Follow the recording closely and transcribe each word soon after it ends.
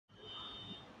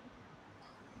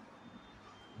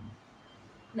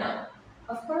Now,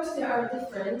 of course, there are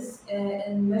differences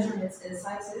in measurements and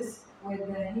sizes with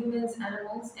humans,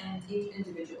 animals, and each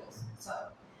individuals. So,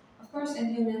 of course,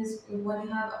 in humans, when you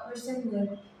have a person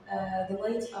with the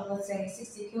weight of, let's say,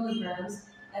 60 kilograms,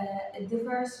 it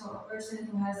differs from a person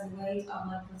who has the weight of,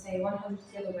 like, let's say, 100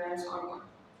 kilograms or more.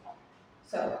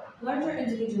 So, larger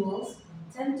individuals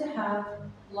tend to have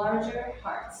larger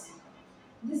hearts.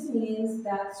 This means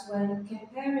that when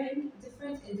comparing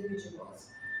different individuals,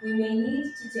 we may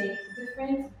need to take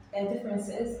different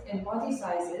differences in body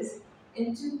sizes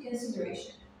into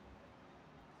consideration.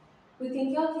 We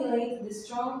can calculate the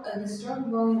stroke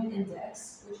volume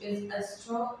index, which is a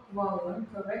stroke volume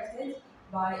corrected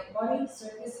by body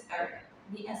surface area,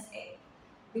 BSA.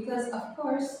 Because of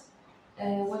course,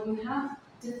 when you have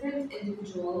different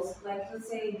individuals, like let's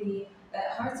say the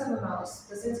heart of a mouse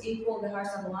doesn't equal the heart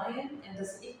of a lion and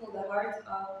doesn't equal the heart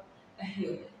of a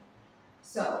human.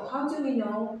 So how do we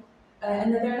know?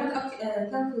 And they're not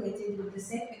calculated with the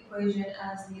same equation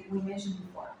as we mentioned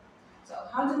before. So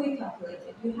how do we calculate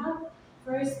it? We have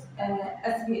first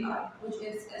SVI, which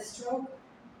is a stroke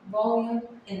volume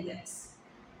index,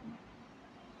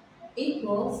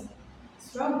 equals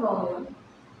stroke volume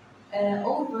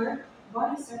over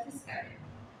body surface area.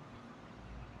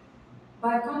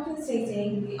 By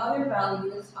compensating the other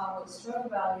values of the stroke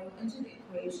value into the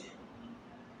equation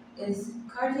is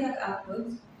cardiac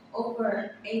output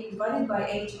over 8 divided by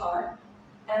HR,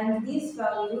 and this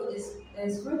value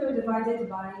is further divided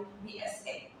by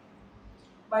BSA.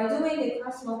 By doing a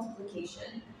cross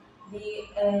multiplication, the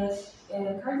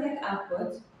cardiac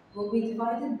output will be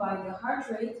divided by the heart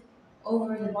rate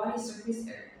over the body surface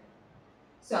area.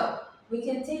 So we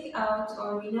can take out,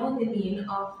 or we know the mean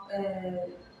of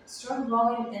stroke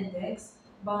volume index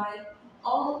by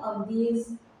all of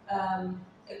these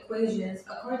equations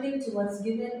according to what's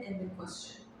given in the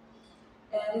question.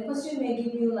 The question may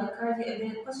give you like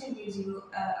the question gives you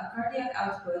a cardiac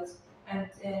output and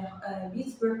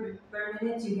beats per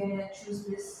minute. You're gonna choose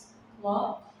this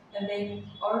law, and then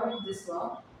or this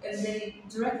law. If they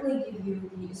directly give you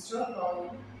the stroke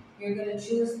volume, you're gonna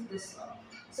choose this law.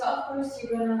 So of course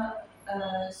you're gonna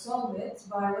solve it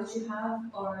by what you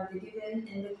have or the given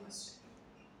in the question.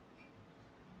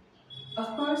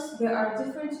 Of course, there are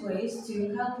different ways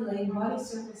to calculate body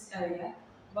surface area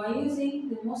by using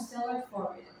the Mosteller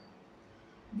formula.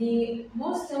 The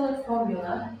Mosteller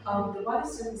formula of the body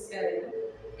surface area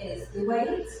is the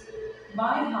weight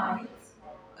by height,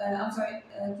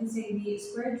 you can say the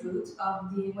square root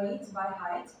of the weight by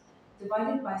height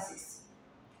divided by 60,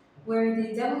 where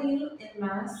the W in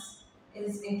mass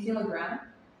is in kilogram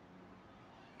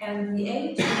and the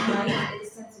H in height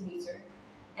is centimeter,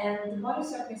 and the body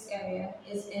surface area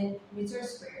is in meter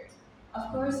squared.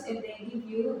 Of course, if they give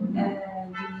you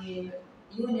the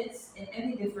units in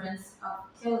any difference of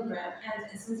kilogram and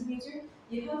in centimeter,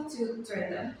 you have to turn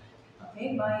them.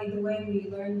 Okay, by the way we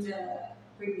learned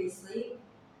previously,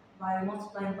 by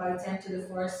multiplying by 10 to the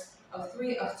force of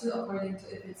 3 of 2 according to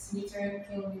if it's meter,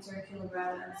 kilometer,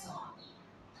 kilogram, and so on.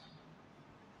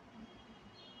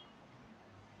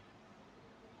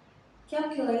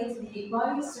 Calculate the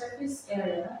body surface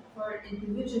area for an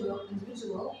individual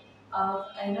of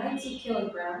a 90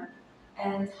 kilogram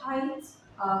and height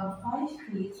of 5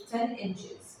 feet 10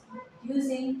 inches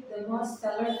using the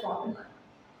Mosteller formula.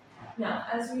 Now,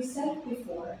 as we said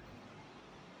before,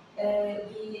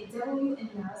 the W in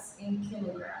mass in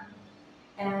kilogram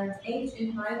and H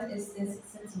in height is in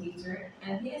centimeter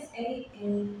and BSA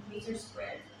in meter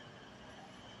squared.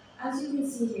 As you can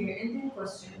see here in the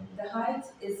question, the height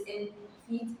is in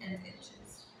feet and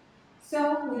inches.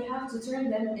 So we have to turn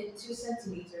them into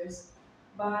centimeters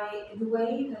by the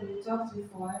way that we talked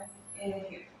before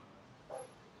here.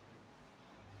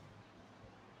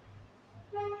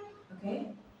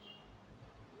 Okay?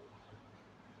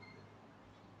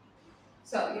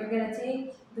 So you're going to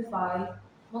take the 5,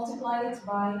 multiply it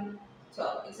by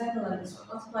 12, exactly like this one.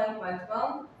 Multiply it by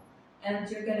 12, and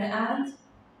you're going to add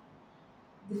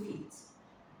the feet.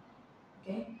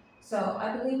 Okay? So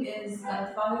I believe is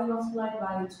 5 multiplied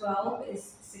by 12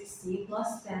 is 60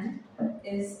 plus 10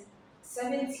 is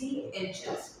 70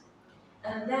 inches.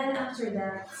 And then after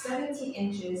that, 70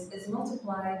 inches is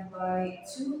multiplied by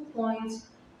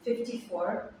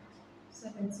 2.54.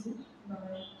 70 by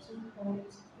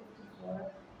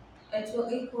 2.54. It will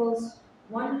equals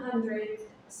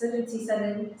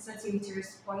 177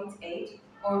 centimeters, point 8,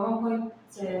 or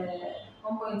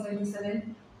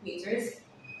 1.37 meters.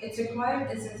 It's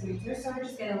required in centimeters, so we're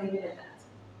just going to leave it at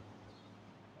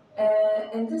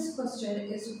that. And this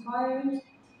question is required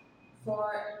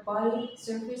for body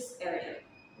surface area.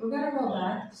 We're going to go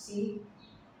back to see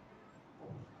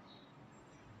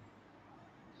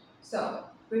So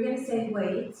we're going to say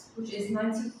weight, which is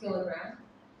 90 kilogram,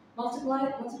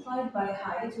 multiplied by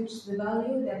height, which is the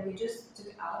value that we just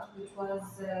took out, which was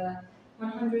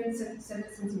 177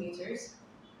 centimeters,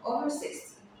 over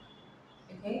 60.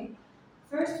 Okay.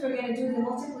 First, we're going to do the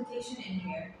multiplication in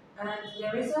here, and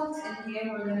the result in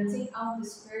here we're going to take out the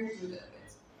square root of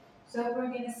it. So we're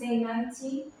going to say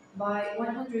 90 by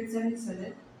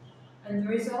 177, and the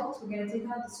result we're going to take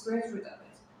out the square root of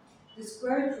it. The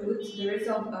square root, the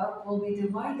result of, will be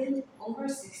divided over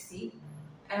 60,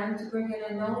 and we're going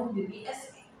to know the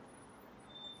BSA.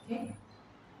 Okay?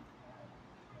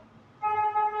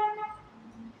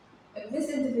 If this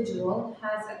individual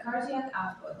has a cardiac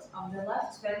output of the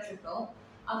left ventricle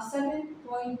of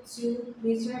 7.2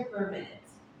 meter per minute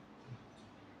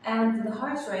and the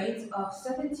heart rate of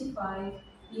 75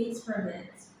 beats per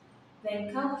minute,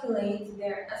 then calculate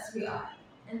their SVI.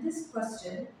 And this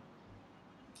question,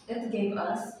 it gave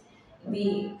us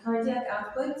the cardiac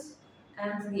output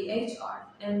and the HR,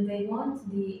 and they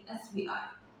want the SVI.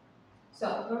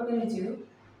 So what we're going to do,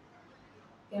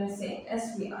 we're going to say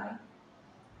SVI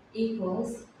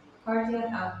equals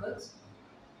cardiac output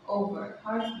over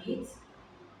heartbeat.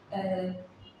 Uh,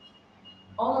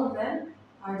 all of them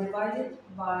are divided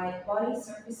by body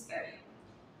surface area.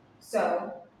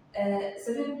 So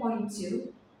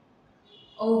 7.2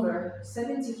 over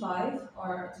 75,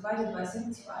 or divided by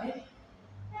 75,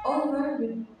 over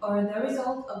or the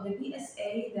result of the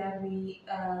BSA that we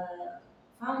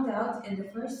found out in the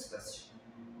first question.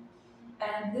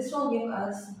 And this will give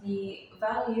us the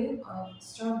value of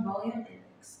stroke volume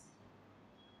index.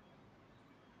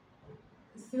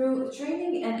 Through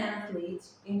training, an athlete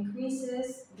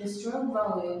increases the stroke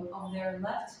volume of their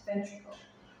left ventricle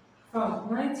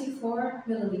from 94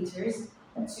 milliliters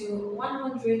to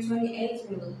 128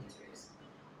 milliliters.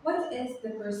 What is the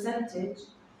percentage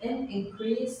in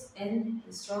increase in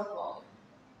the stroke volume?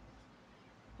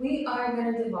 We are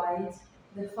going to divide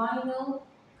the final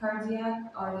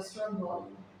cardiac or the stroke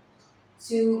volume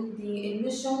to the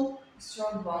initial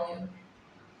stroke volume,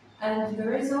 and the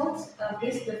result of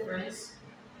this difference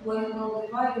will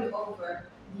divide it over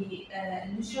the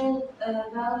initial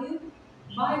value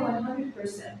by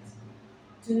 100%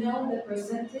 to know the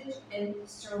percentage in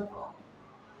stroke volume.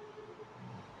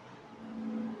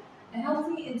 A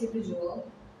healthy individual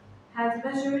has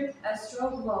measured a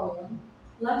stroke volume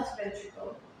left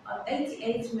ventricle of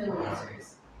 88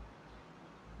 milliliters,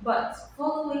 but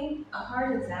following a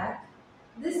heart attack,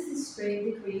 this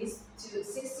decreased to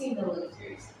 60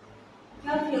 milliliters.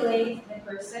 Calculate the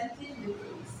percentage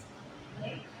decrease.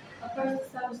 Okay? Of course,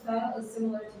 the style is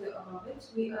similar to the above it.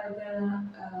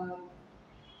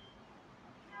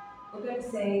 We're gonna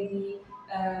say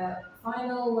the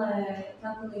final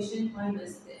calculation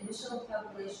minus the initial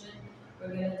calculation. We're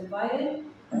gonna divide it,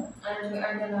 and we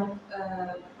are gonna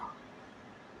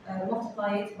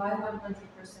multiply it by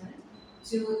 100%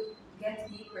 to get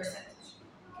the percentage.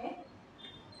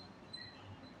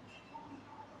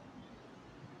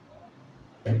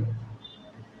 Okay.